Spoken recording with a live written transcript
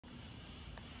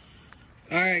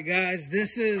All right, guys,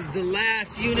 this is the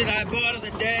last unit I bought of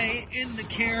the day in the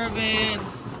caravan.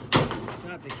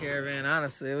 Not the caravan,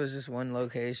 honestly, it was just one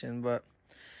location, but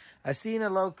I seen a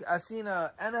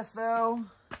NFL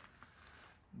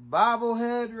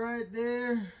bobblehead right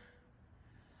there.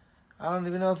 I don't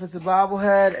even know if it's a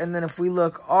bobblehead. And then if we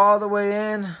look all the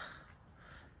way in, I'm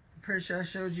pretty sure I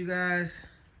showed you guys.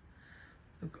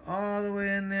 Look all the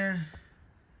way in there.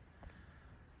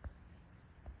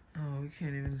 Oh, we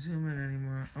can't even zoom in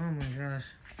anymore. Oh my gosh.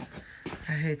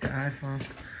 I hate the iPhone.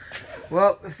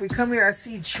 Well, if we come here, I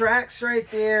see tracks right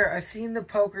there. I seen the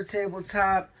poker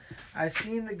tabletop. I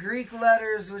seen the Greek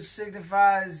letters, which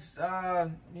signifies, you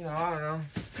know, I don't know.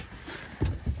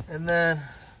 And then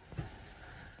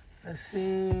let's see.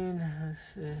 You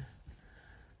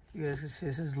guys can see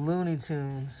it says Looney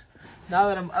Tunes. Now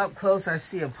that I'm up close, I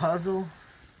see a puzzle.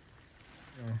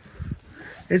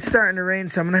 It's starting to rain,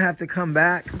 so I'm gonna have to come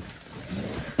back.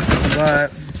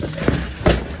 But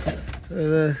look at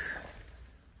this.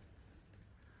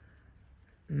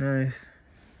 Nice.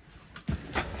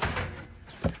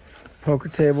 Poker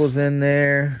tables in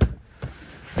there.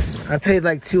 I paid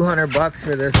like 200 bucks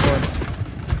for this one.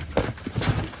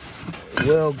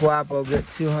 Will Guapo get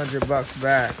 200 bucks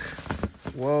back?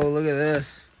 Whoa, look at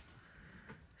this.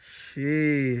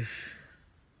 Sheesh.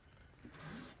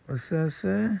 What's that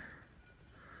say?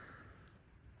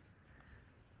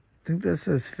 I think that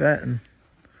says fatten.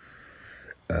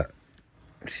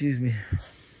 Excuse me.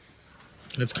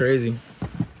 That's crazy.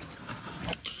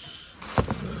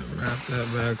 Wrap that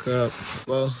back up.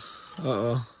 Well,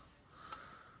 uh-oh.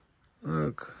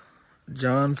 Look.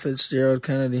 John Fitzgerald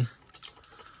Kennedy.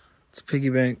 It's a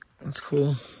piggy bank. That's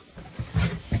cool.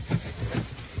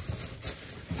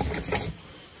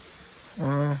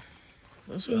 Wow.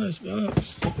 That's a nice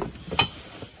box.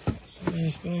 It's a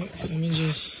nice box. Let me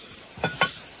just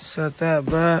set that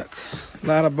back. A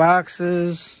lot of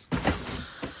boxes.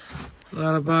 A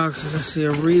lot of boxes. I see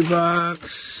a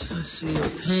Reeboks. I see a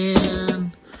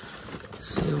pan. I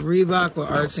see a Reebok with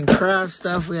arts and crafts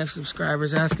stuff. We have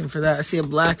subscribers asking for that. I see a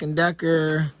Black &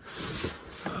 Decker.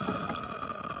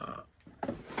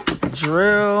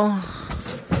 Drill.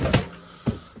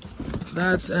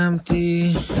 That's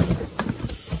empty.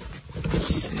 Let's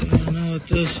see, I don't know what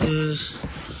this is.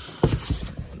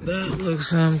 That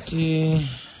looks empty.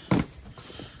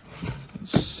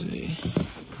 Let's see.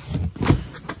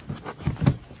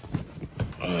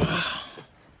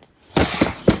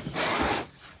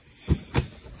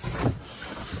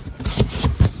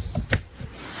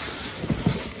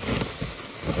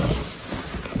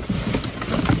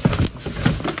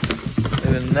 I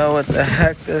don't even know what the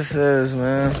heck this is,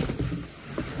 man.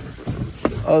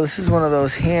 Oh, this is one of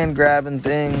those hand grabbing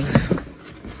things.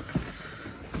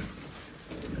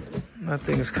 That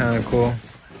thing is kind of cool.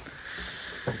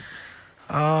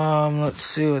 Let's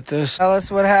see what this. Tell us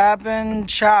what happened,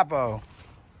 Chapo.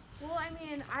 Well, I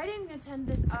mean, I didn't attend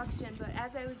this auction, but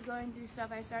as I was going through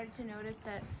stuff, I started to notice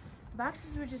that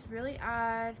boxes were just really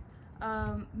odd.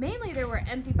 Mainly there were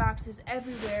empty boxes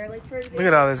everywhere. Like for example, look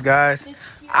at all this, guys.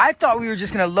 I thought we were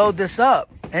just gonna load this up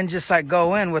and just like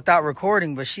go in without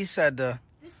recording, but she said this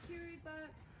Keurig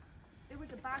box. There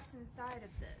was a box inside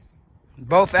of this. So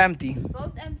both empty.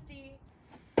 Both empty.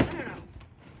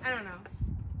 I don't know.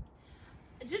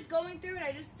 Just going through it,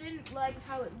 I just didn't like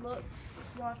how it looked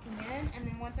walking in, and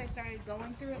then once I started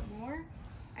going through it more,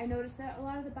 I noticed that a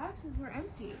lot of the boxes were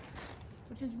empty,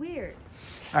 which is weird.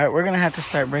 All right, we're gonna have to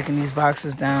start breaking these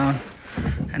boxes down,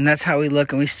 and that's how we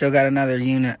look, and we still got another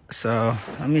unit, so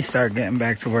let me start getting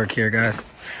back to work here, guys.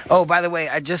 Oh, by the way,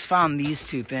 I just found these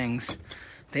two things.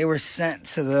 They were sent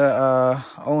to the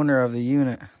owner of the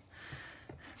unit.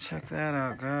 Check that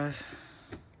out, guys.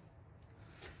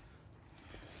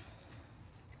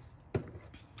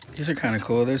 These are kind of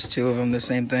cool. There's two of them, the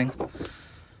same thing.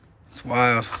 It's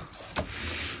wild.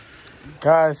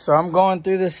 Guys, so I'm going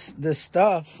through this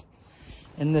stuff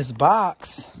in this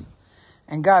box.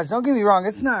 And guys, don't get me wrong,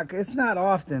 it's not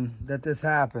often that this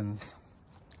happens.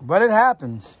 But it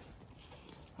happens.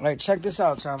 All right, check this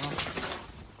out, Chavo.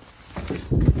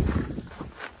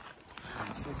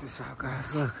 Check this out,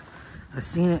 guys. Look. I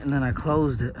seen it and then I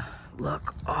closed it.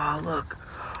 Look. Oh, look.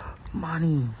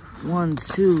 Money. $1,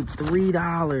 $2, $3.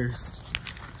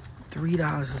 $3.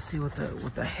 Let's see what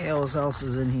the hell else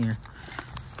is in here.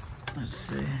 Let's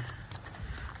see.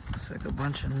 It's like a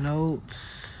bunch of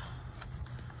notes.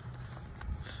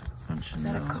 Is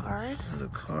that a card? Is that a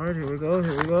card? Here we go.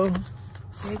 Here we go.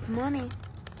 Big money.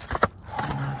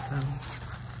 Nothing.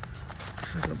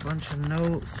 Looks like a bunch of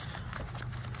notes.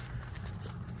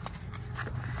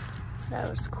 That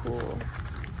was cool.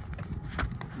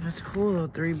 That's cool though.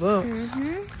 $3.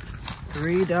 Mm-hmm.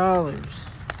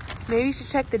 $3. Maybe you should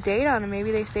check the date on them.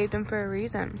 Maybe they saved them for a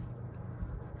reason.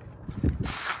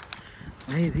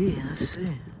 Maybe. Let's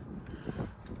see.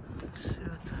 Let's see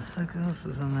what the heck else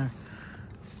is on there.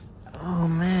 Oh,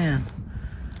 man.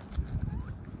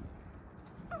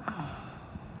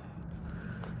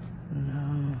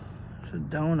 No. It's a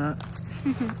donut.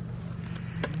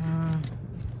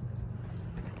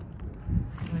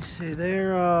 Let me see.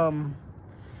 They're,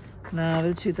 nah,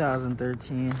 they're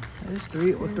 2013. There's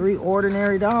three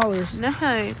ordinary dollars.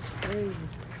 Nice. Crazy.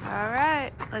 All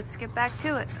right, let's get back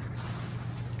to it.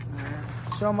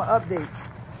 Show them an update.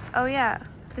 Oh yeah,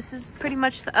 this is pretty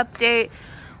much the update.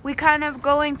 We kind of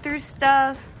going through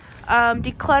stuff,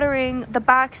 decluttering. The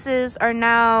boxes are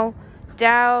now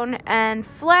down and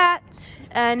flat,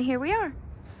 and here we are.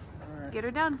 All right. Get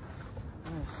her done.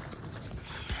 Nice.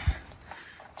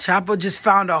 Chapo just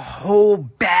found a whole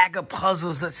bag of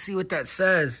puzzles. Let's see what that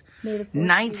says.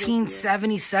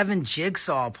 1977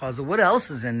 jigsaw puzzle. What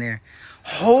else is in there?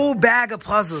 Whole bag of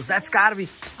puzzles. That's gotta be,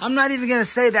 I'm not even gonna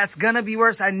say that's gonna be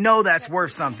worth. I know that's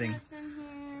worth something.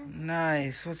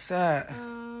 Nice. What's that?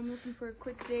 Looking for a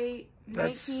quick date.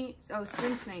 Since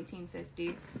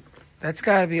 1950. That's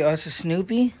gotta be us, a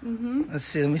Snoopy. Let's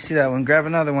see. Let me see that one. Grab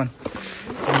another one.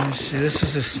 Let me see. This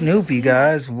is a Snoopy,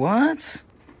 guys. What?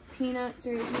 Peanuts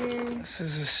right here. This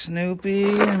is a Snoopy.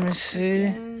 Let me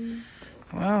see.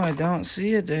 Wow, I don't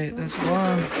see a date. That's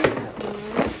why.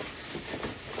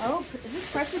 Oh, is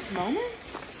this Precious Moment?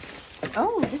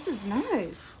 Oh, this is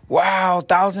nice. Wow,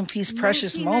 1,000-piece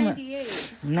Precious Moment.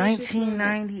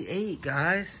 1998,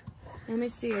 guys. Let me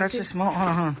see. Precious Moment. Hold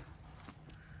on.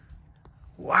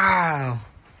 Wow.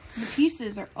 The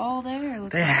pieces are all there.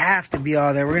 They have to be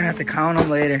all there. We're going to have to count them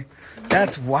later.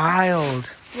 That's wild.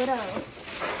 What else?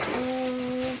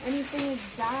 Anything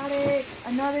exotic?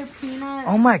 Another peanut?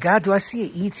 Oh my God, do I see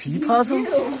an E.T. puzzle?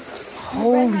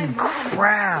 Holy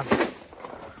crap.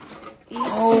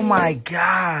 Oh my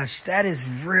gosh, that is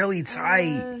really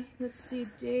tight. Let's see,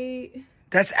 date.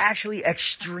 That's actually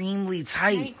extremely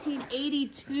tight.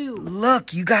 1982.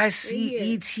 Look, you guys see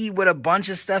E.T. with a bunch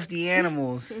of stuffed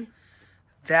animals.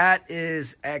 That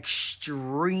is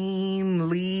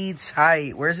extremely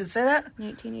tight. Where does it say that?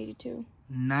 1982.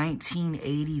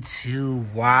 1982.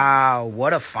 Wow,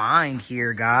 what a find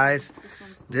here, guys.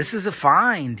 This is a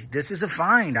find. This is a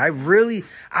find. I really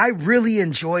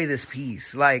enjoy this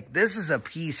piece. Like, this is a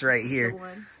piece right here.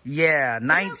 Yeah,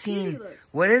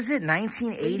 what is it?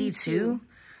 1982?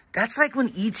 That's like when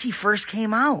E.T. first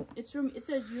came out. It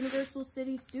says Universal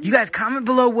City Studios. You guys comment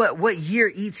below what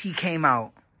year E.T. came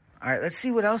out. All right, let's see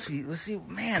what else let's see.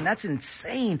 Man, that's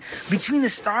insane. Between the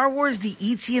Star Wars, the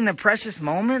E.T., and the Precious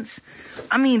Moments,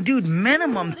 I mean, dude,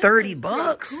 minimum $30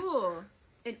 bucks. Cool.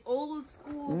 An old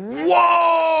school.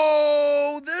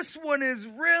 Whoa, this one is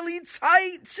really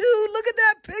tight too. Look at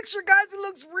that picture, guys. It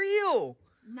looks real.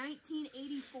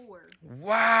 1984.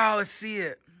 Wow, let's see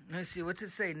it. Let's see. What's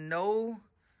it say? No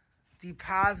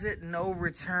deposit, no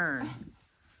return.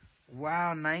 Wow,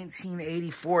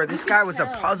 1984. This guy was a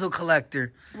puzzle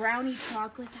collector. Brownie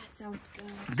chocolate, that sounds good.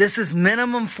 This is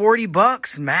minimum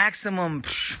 $40, maximum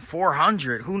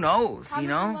 400. Who knows, Comment you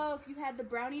know? below if you had the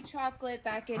brownie chocolate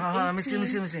back in Let me see.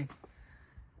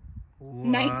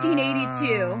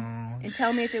 1982. And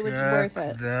tell me if it was worth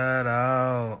it. That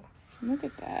out. Look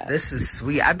at that. This is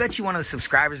sweet. I bet you one of the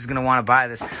subscribers is going to want to buy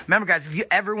this. Remember, guys, if you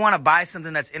ever want to buy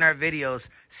something that's in our videos,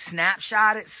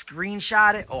 snapshot it,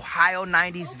 screenshot it, Ohio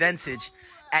 90s Vintage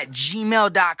at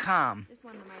gmail.com. This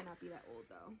one might not be that old,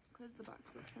 though, because the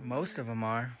box looks so Most of them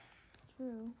are.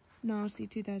 True. No, see,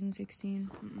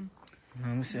 2016.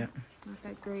 Let me see it. Not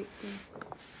that great.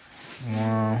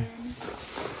 Wow.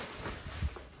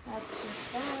 That's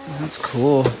just that. That's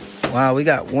cool. Wow, we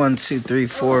got 1, 2, 3,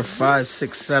 4, 5,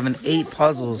 6, 7, 8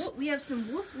 puzzles. We have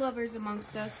some wolf lovers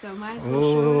amongst us, so might as well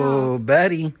show it off.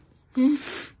 Betty.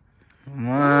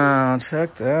 Wow,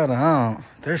 check that out.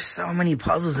 There's so many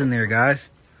puzzles in there,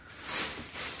 guys.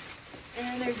 And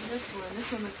then there's this one.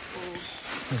 This one looks cool.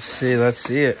 Let's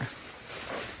see it.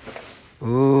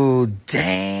 Ooh,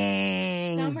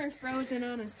 dang. Some are frozen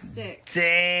on a stick.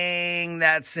 Dang,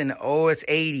 that's it's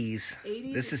 80s.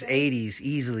 80s? This is 80s,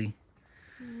 easily.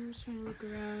 I'm just trying to look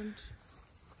around.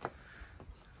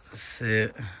 Let's see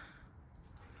it.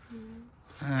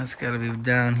 It's got to be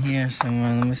down here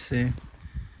somewhere. Let me see.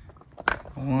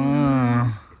 Wow.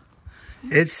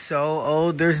 It's so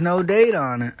old, there's no date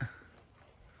on it.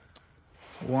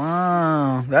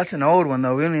 Wow. That's an old one,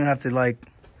 though. We don't even have to, like,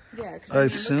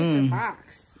 assume. Look at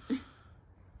the box.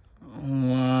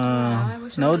 Wow.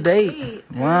 No date.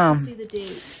 Wow. See the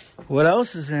dates. What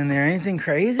else is in there? Anything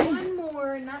crazy? One more.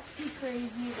 more, not too crazy,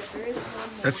 but there is one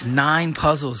more. That's 9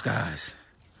 puzzles, guys.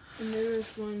 And there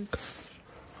is one,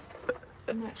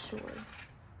 I'm not sure.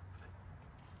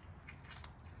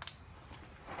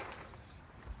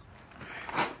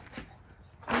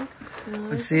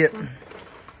 Let's see it.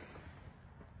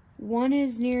 One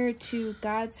is near to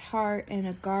God's heart in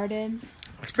a garden.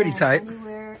 It's pretty tight.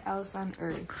 Anywhere else on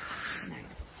earth.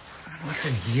 Nice. What's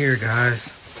in here,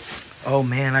 guys? Oh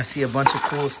man, I see a bunch of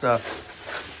cool stuff.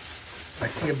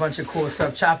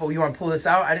 Chapo, you want to pull this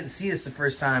out? I didn't see this the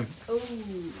first time. Oh,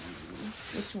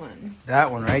 which one?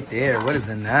 That one right there. What is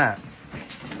in that?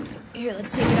 Here,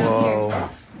 let's take it out here.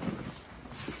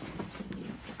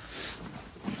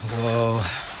 Whoa.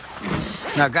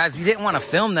 Now, guys, we didn't want to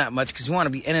film that much because we want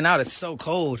to be in and out. It's so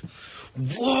cold.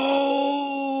 Whoa!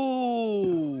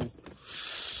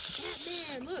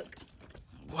 Batman, look.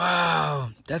 Wow.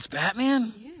 That's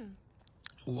Batman? Yeah.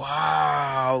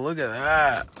 Wow, look at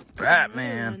that.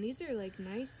 Batman. And these are like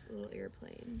nice little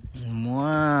airplanes.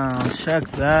 Wow, check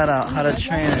that out. How to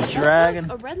Train a Dragon.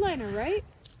 A red liner, right?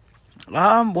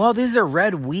 Well, these are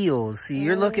red wheels. See,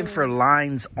 you're looking for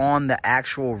lines on the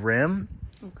actual rim.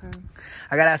 Okay.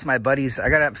 I gotta ask my buddies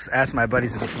at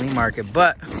the flea market,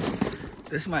 but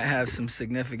this might have some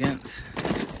significance.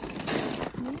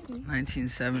 Maybe.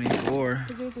 1974.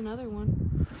 Because there's another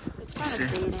one. It's kind of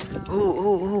fading though.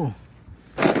 Ooh.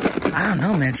 I don't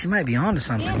know, man. She might be onto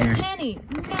something and here. a penny.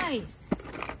 Nice.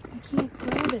 I can't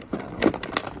grab it though.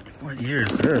 What year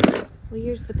is this? What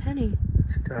year's the penny?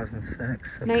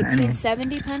 2006.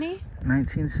 1970 penny?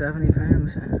 1970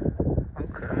 penny.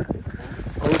 Okay.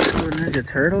 Old school Ninja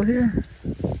Turtle here?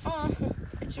 Oh,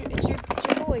 it's your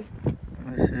boy.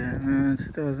 Let's see.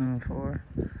 2004.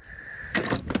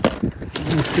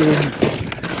 Let me see.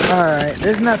 Alright,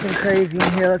 there's nothing crazy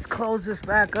in here. Let's close this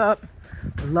back up.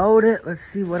 Load it. Let's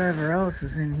see whatever else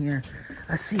is in here.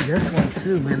 I see this one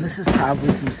too, man. This is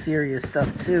probably some serious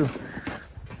stuff too.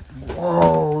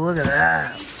 Whoa, look at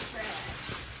that.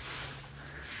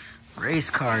 Race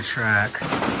car track.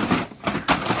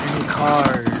 Any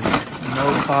cars?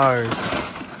 No cars.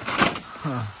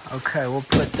 Huh. Okay, we'll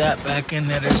put that back in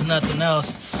there. There's nothing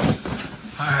else.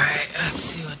 Alright, let's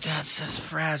see what that says.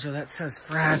 Fragile. That says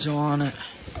fragile on it.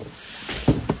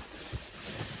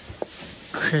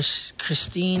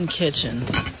 Christine Kitchen.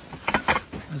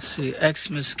 Let's see.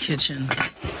 Xmas Kitchen.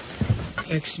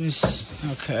 Xmas.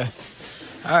 Okay.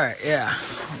 Alright, yeah.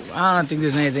 I don't think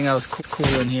there's anything else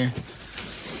cool in here.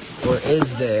 Or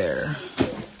is there?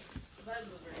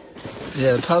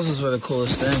 Yeah, the puzzles were the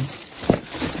coolest thing.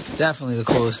 Definitely the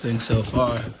coolest thing so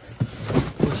far.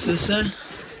 What's this say?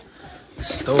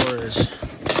 Storage.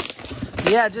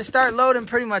 Yeah, just start loading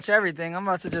pretty much everything. I'm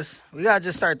about to we gotta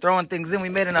just start throwing things in. We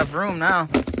made enough room now.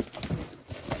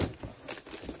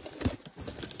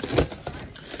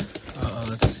 Uh-oh,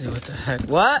 let's see what the heck.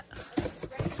 What?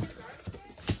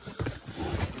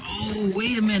 Oh,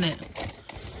 wait a minute.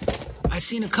 I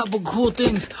seen a couple cool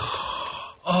things.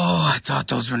 Oh, I thought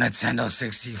those were Nintendo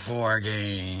 64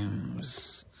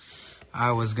 games.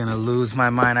 I was gonna lose my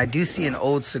mind. I do see an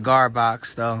old cigar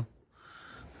box, though.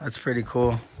 That's pretty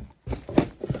cool.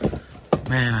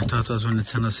 Man, I thought those were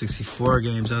Nintendo 64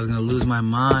 games. I was gonna lose my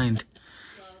mind.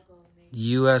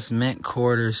 U.S. Mint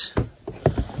quarters.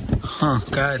 Huh,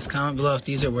 guys, comment below if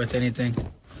these are worth anything.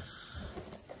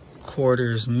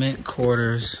 Quarters, mint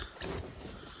quarters.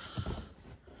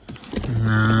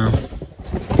 No.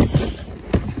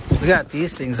 We got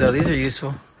these things, though. These are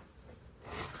useful.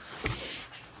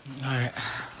 Alright.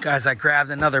 Guys, I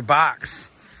grabbed another box.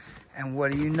 And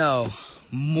what do you know?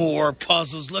 More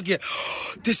puzzles. Look at...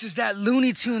 This is that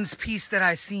Looney Tunes piece that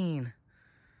I seen.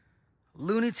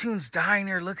 Looney Tunes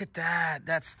Diner. Look at that.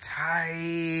 That's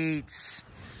tight.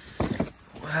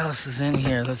 What else is in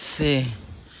here? Let's see.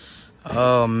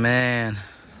 Oh, man.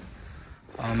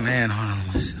 Oh, man. Hold on.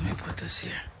 Let me put this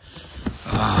here.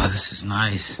 Oh, this is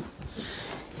nice.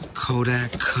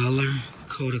 Kodak Color.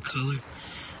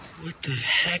 What the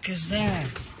heck is that?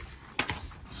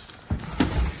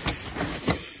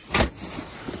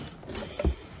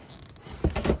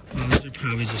 Well, those are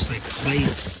probably just like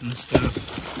plates and stuff.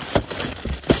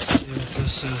 Let's see what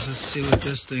this is. Let's see what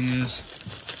this thing is.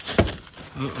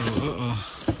 Uh-oh.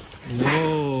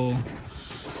 Whoa.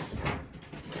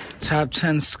 Top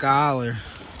 10 Scholar.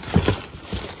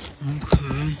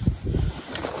 Okay.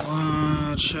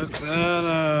 Wow, check that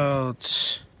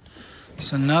out.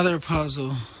 It's another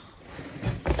puzzle.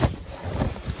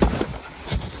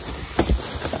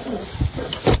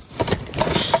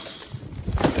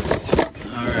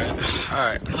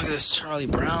 Alright, look at this Charlie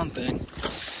Brown thing.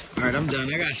 Alright, I'm done.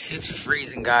 It's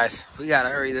freezing, guys. We gotta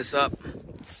hurry this up.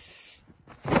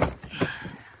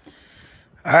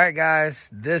 All right, guys,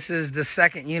 this is the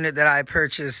second unit that I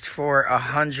purchased for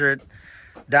 $100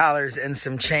 and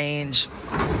some change.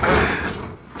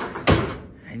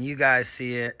 And you guys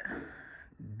see it.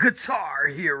 Guitar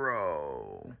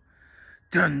Hero.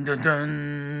 Dun dun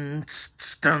dun.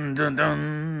 Dun dun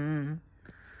dun.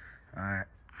 All right.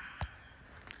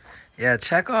 Yeah,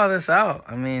 check all this out.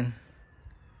 I mean,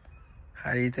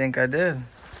 how do you think I did?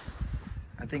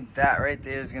 I think that right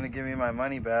there is going to give me my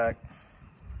money back.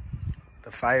 The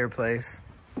fireplace.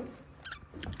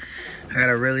 I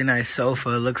got a really nice sofa.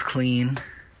 It looks clean.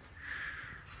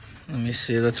 Let me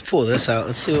see. Let's pull this out.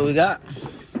 Let's see what we got.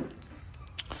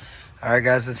 All right,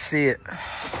 guys, let's see it.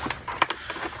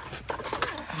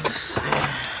 Let's see.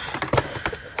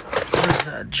 What is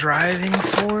that? Driving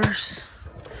force?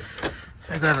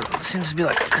 It seems to be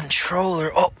like a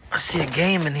controller. Oh, I see a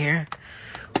game in here.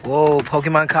 Whoa,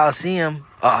 Pokemon Coliseum.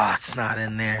 Oh, it's not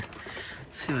in there.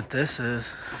 Let's see what this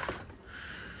is.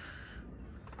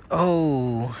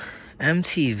 Oh,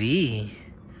 MTV.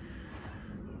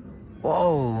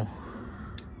 Whoa.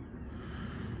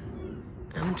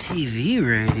 MTV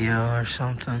radio or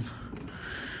something.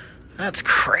 That's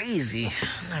crazy.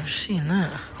 I've never seen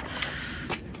that.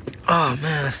 Oh,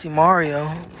 man, I see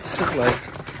Mario. This looks like,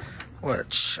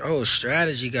 what? Oh,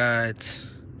 strategy guides.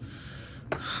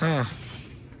 Huh.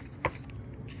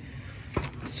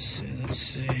 Let's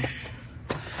see.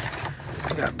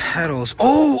 We got pedals.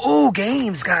 Oh,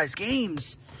 games, guys,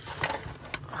 games.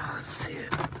 Oh, let's see it.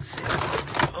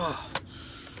 Oh,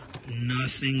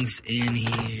 nothing's in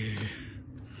here.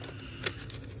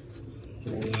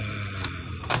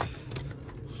 Wow.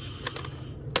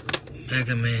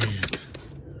 Mega Man.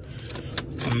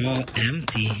 All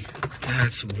empty.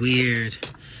 That's weird.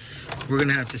 We're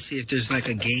gonna have to see if there's like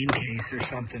a game case or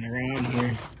something around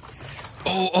here.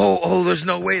 Oh, there's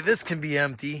no way this can be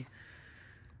empty.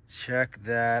 Check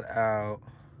that out.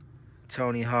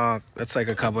 Tony Hawk. That's like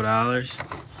a couple dollars.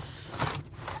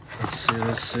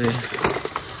 Let's see.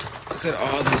 Look at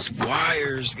all these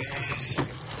wires, guys.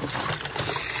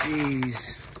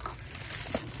 Jeez.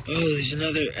 Oh, there's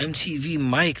another MTV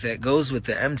mic that goes with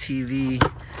the MTV,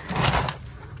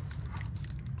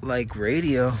 like,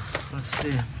 radio. Let's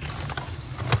see.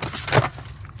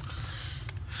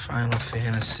 Final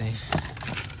Fantasy.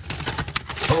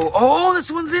 Oh,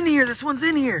 this one's in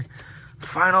here.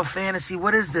 Final Fantasy,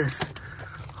 what is this?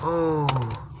 Oh,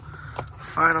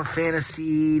 Final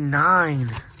Fantasy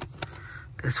 9.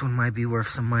 This one might be worth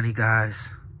some money,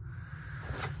 guys.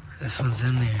 This one's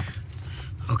in there.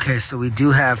 Okay, so we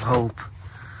do have hope.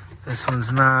 This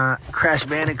one's not. Crash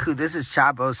Bandicoot, this is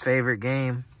Chapo's favorite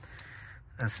game.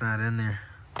 That's not in there.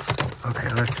 Okay,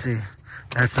 let's see.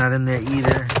 That's not in there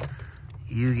either.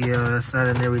 Yu-Gi-Oh, that's not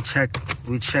in there. We checked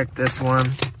this one.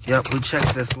 Yep, we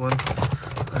checked this one.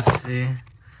 Let's see.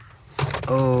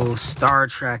 Oh, Star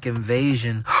Trek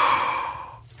Invasion.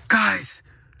 Guys,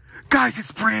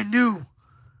 it's brand new.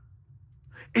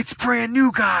 It's brand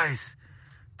new, guys.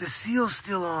 The seal's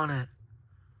still on it.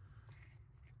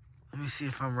 Let me see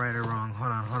if I'm right or wrong.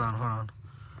 Hold on.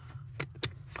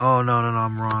 Oh, no,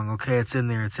 I'm wrong. Okay, it's in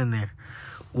there.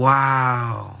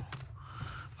 Wow.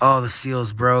 Oh, the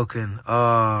seal's broken.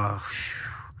 Oh,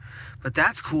 but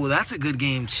that's cool. That's a good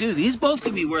game, too. These both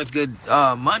could be worth good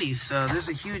money. So there's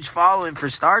a huge following for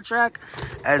Star Trek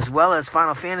as well as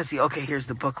Final Fantasy. Okay, here's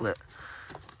the booklet.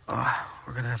 Oh,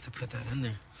 we're going to have to put that in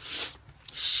there.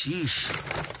 Sheesh.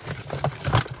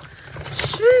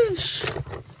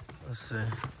 Let's see.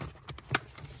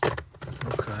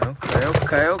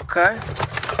 Okay.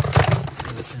 Let's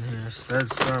see what's in here.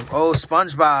 Storm. Oh,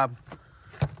 SpongeBob.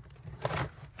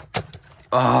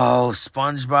 Oh,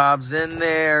 SpongeBob's in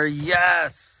there.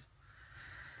 Yes.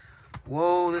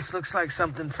 Whoa, this looks like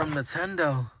something from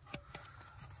Nintendo.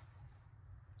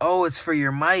 Oh, it's for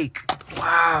your mic.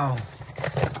 Wow.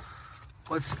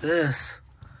 What's this?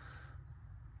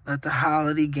 Let the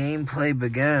holiday gameplay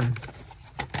begin.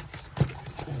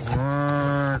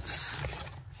 What?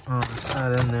 Oh, it's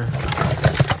not in there.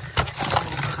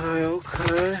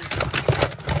 Okay.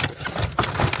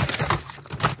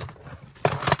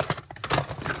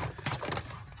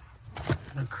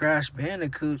 The Crash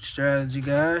Bandicoot strategy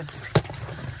guide.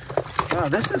 Wow,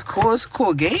 this is cool. It's a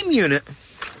cool game unit.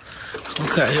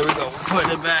 Okay, here we go. We're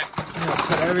putting it back. I'm gonna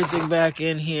put everything back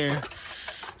in here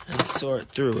and sort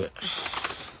through it.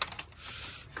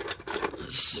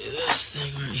 Let's see this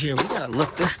thing right here. We gotta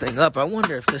look this thing up. I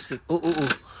wonder if this thing... Ooh.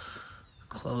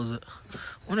 Close it. I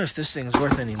wonder if this thing's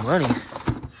worth any money.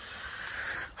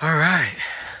 All right.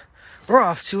 We're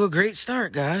off to a great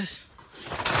start, guys.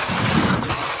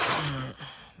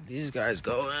 These guys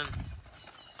go in.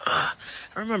 I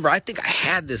remember, I think I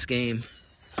had this game.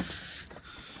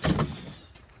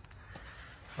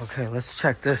 Okay, let's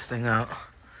check this thing out.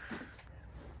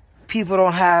 People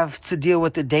don't have to deal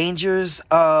with the dangers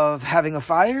of having a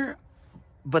fire,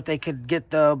 but they could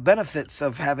get the benefits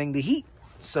of having the heat.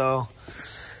 So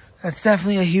that's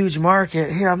definitely a huge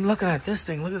market. Here, I'm looking at this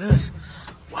thing. Look at this.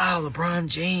 Wow, LeBron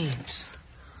James.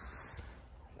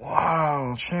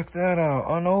 Wow, check that out.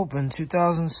 Unopened,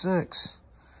 2006.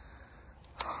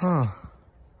 Huh.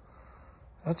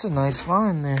 That's a nice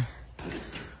find there.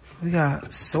 We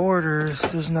got sorters.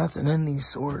 There's nothing in these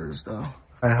sorters, though.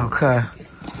 Okay.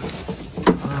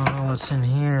 I don't know what's in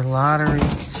here. Lottery.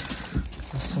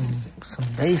 Some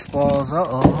baseballs.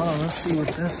 Uh-oh. Hold on. Let's see what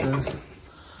this is.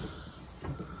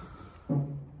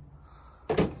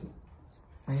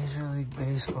 Major League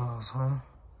Baseballs, huh?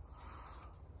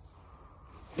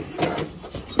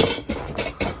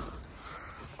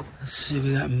 Let's see.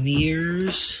 We got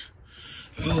mirrors.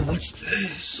 Oh, what's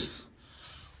this?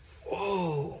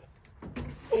 Whoa.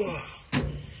 Oh.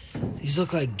 These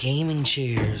look like gaming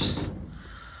chairs.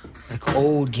 Like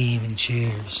old gaming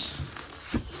chairs.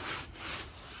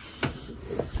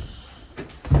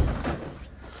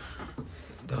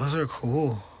 Those are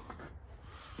cool.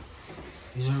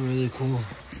 These are really cool.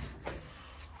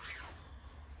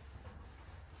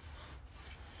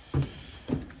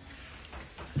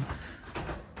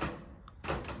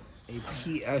 A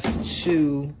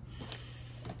PS2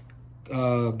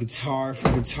 guitar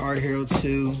for Guitar Hero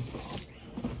 2.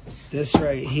 This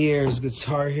right here is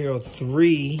Guitar Hero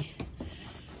 3.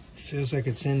 Feels like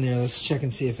it's in there. Let's check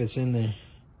and see if it's in there.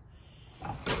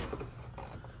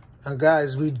 Now,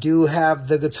 guys, we do have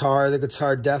the guitar. The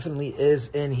guitar definitely is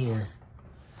in here.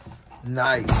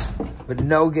 Nice. But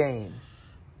no game.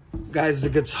 Guys, the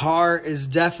guitar is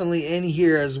definitely in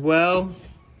here as well.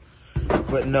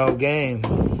 But no game.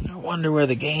 I wonder where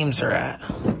the games are at.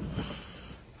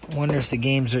 I wonder if the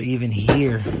games are even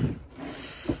here.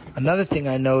 Another thing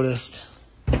I noticed.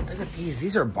 Look at these.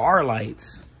 These are bar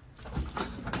lights.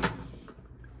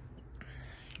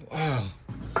 Wow.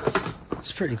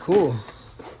 It's pretty cool.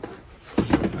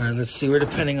 All right, let's see. We're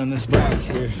depending on this box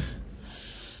here.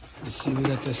 Let's see. We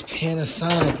got this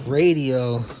Panasonic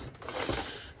radio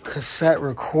cassette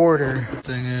recorder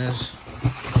thing is.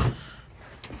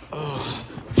 Oh.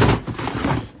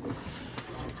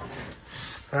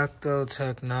 Specto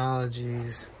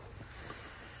Technologies.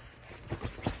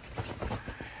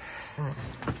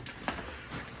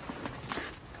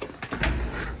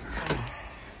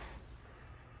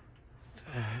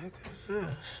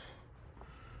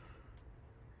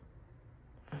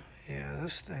 Yeah,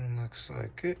 this thing looks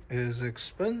like it is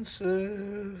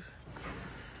expensive.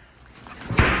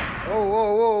 Oh,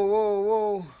 whoa, whoa, whoa,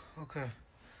 whoa. Okay.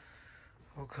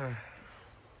 Okay.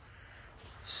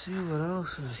 Let's see what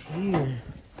else is here.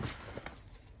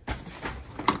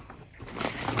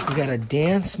 We got a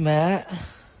dance mat.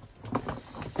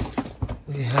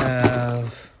 We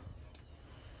have...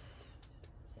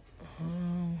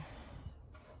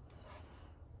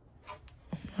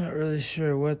 not really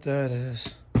sure what that is.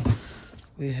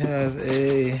 We have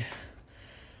a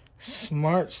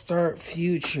Smart Start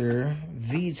Future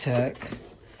VTech.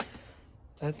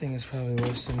 That thing is probably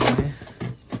worth some money.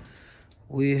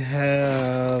 We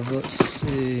have, let's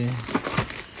see.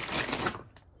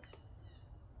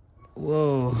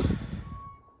 Whoa.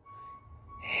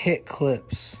 Hit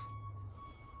clips.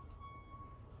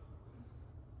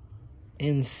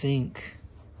 In sync.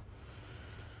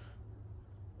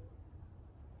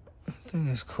 That thing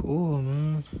is cool,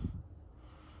 man.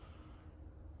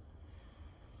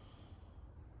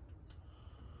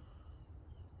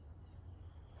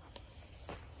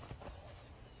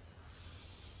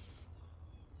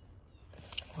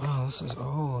 Wow, this is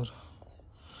old.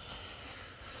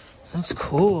 That's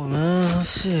cool, man. Let's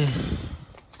see.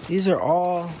 These are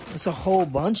all, it's a whole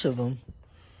bunch of them.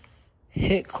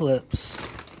 Hit clips.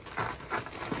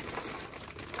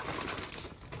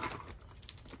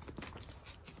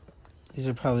 These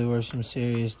are probably worth some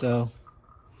serious dough.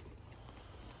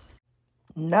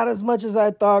 Not as much as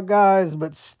I thought, guys,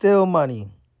 but still money.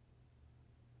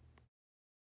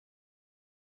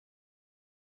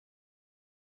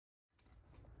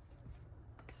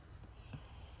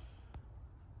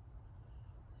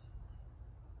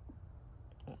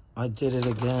 I did it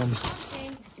again.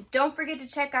 Don't forget to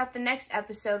check out the next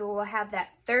episode where we'll have that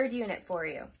third unit for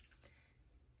you.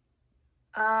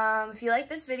 If you like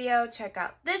this video, check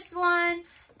out this one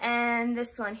and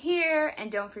this one here.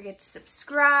 And don't forget to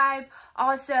subscribe.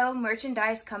 Also,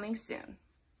 merchandise coming soon.